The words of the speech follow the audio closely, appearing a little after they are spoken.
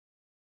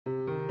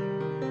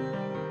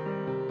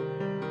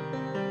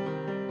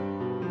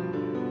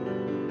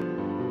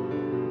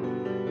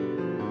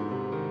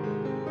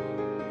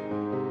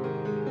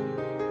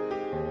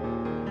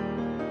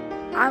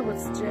I would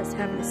suggest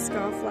having a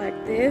scarf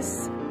like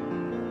this.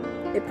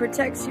 It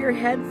protects your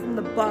head from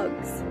the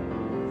bugs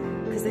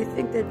because they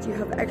think that you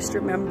have extra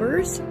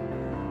members,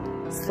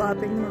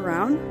 slapping them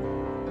around.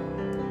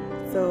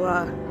 So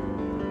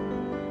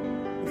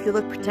if you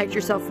look protect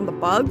yourself from the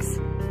bugs,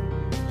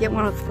 get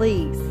one of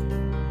these.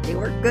 They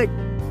work good.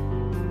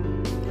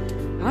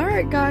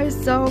 Alright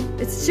guys, so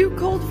it's too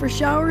cold for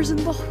showers in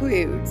the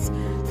woods.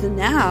 So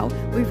now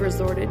we've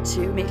resorted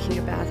to making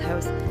a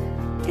bathhouse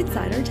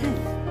inside our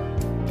tent.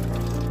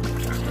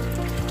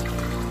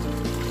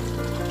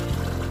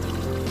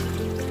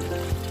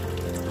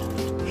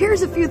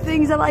 Here's a few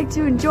things I like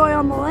to enjoy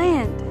on the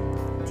land.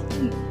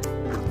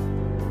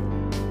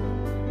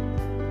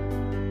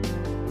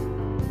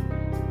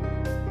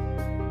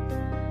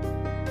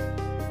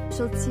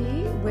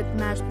 Tea with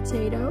mashed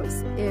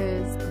potatoes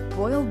is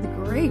boiled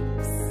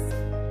grapes.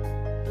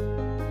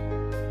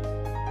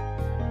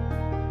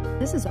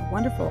 This is a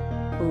wonderful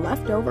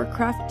leftover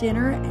craft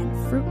dinner and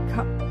fruit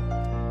cup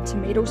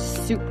tomato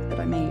soup that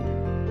I made.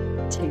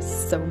 It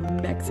tastes so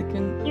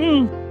Mexican.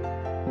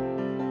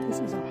 This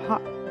is a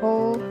hot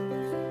bowl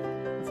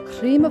of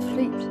cream of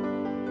wheat. I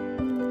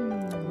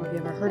don't know if you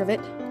ever heard of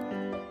it.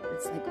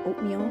 It's like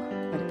oatmeal,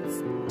 but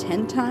it's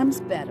 10 times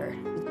better.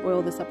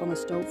 Boil this up on the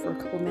stove for a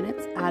couple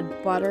minutes.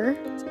 Add butter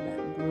to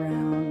that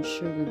brown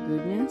sugar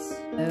goodness.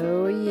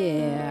 Oh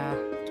yeah.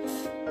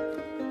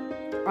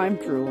 I'm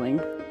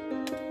drooling.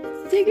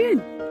 Dig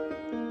in.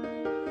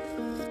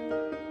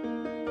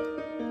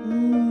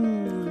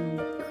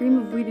 Cream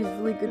of wheat is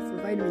really good for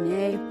vitamin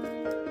A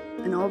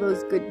and all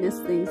those goodness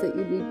things that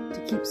you need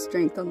to keep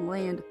strength on the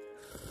land.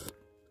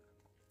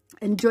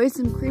 Enjoy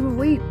some cream of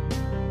wheat.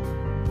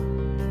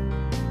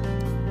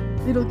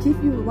 It'll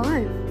keep you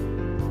alive.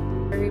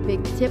 Very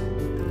big tip,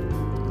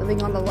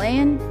 living on the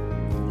land,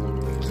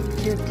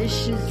 keep your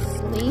dishes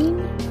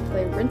clean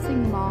by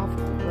rinsing them off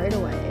right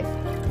away.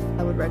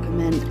 I would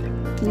recommend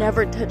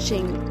never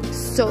touching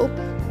soap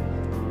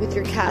with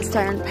your cast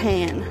iron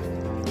pan.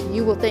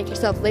 You will thank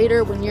yourself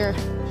later when you're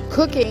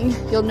cooking.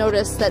 You'll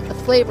notice that the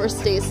flavor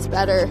stays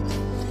better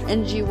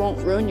and you won't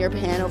ruin your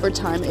pan over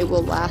time. It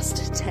will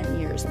last 10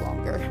 years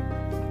longer.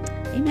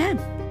 Amen.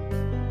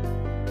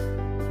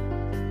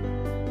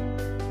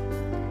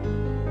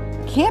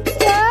 Camp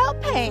style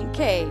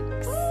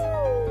pancakes.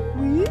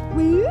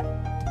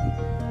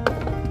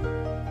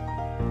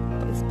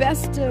 It's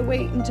best to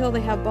wait until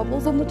they have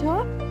bubbles on the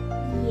top.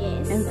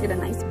 Yes. And get a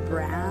nice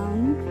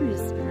brown,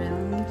 crisp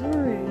around the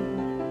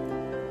rim.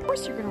 Of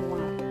course, you're gonna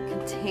want a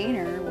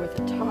container with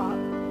a top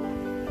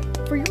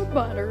for your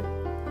butter.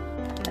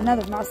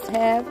 Another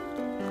must-have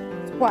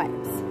is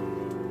wipes.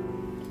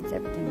 Keeps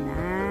everything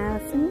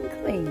nice and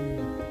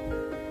clean.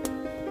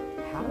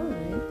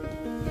 Hallelujah.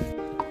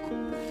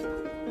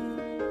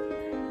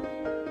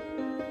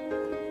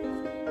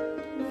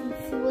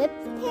 Flip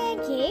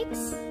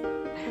pancakes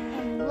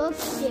and look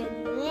at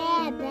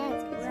that.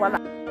 That's great. Voila.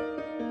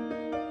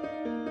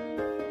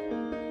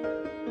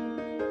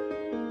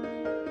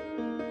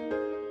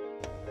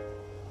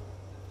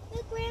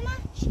 Look, Grandma,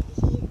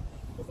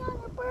 he's on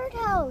her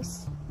birdhouse.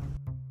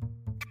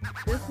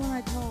 This one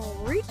I call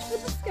reach for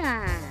the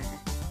sky.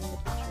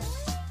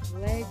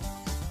 Legs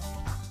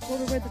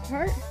shoulder width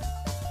apart.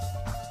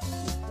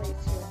 You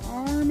place your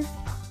arm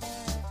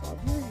above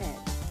your head.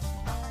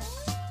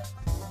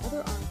 The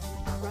other arm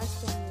can rest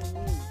on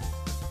your knee.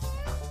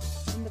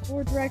 In the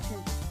four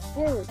directions: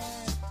 forward,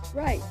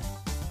 right,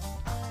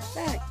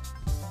 back,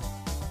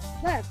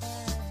 left.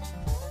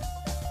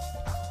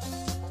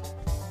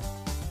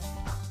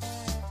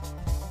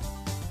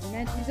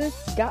 And Jesus,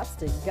 got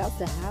to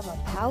have a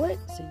pallet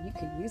so you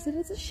can use it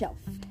as a shelf.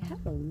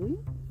 Hallelujah.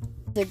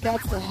 You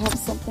got to have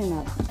something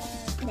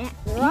That's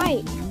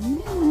right.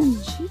 Man,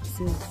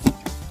 Jesus.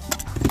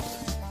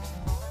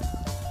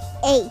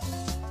 Hey,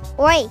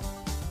 oi,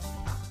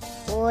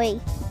 oi.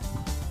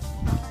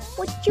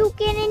 What you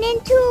getting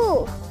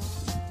into?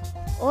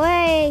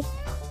 Oi.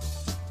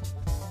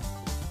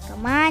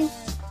 Come on.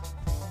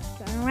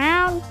 Turn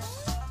around.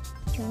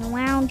 Turn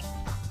around.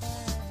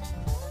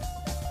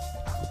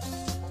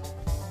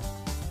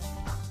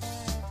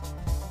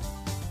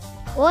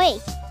 Oi.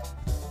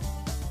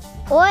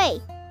 Oi.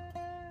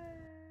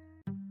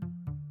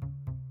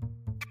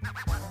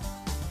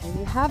 There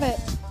you have it.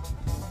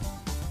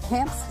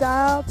 Camp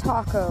style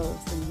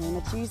tacos in the name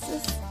of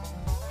Jesus.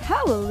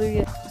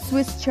 Hallelujah.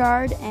 Swiss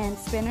chard and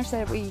spinach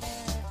that we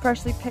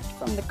freshly picked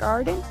from the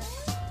garden.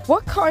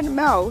 What kind of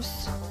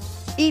mouse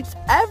eats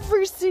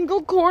every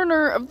single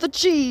corner of the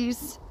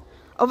cheese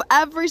of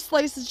every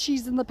slice of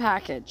cheese in the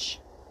package?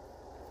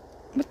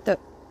 What the?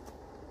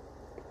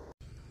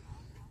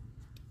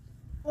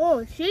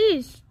 Oh,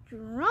 she's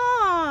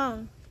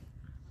strong.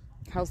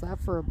 How's that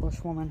for a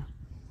bushwoman?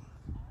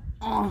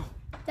 Oh.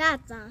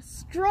 That's a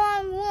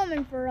strong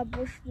woman for a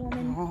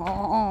bushwoman.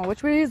 Oh,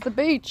 which way is the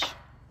beach?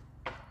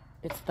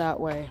 It's that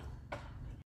way.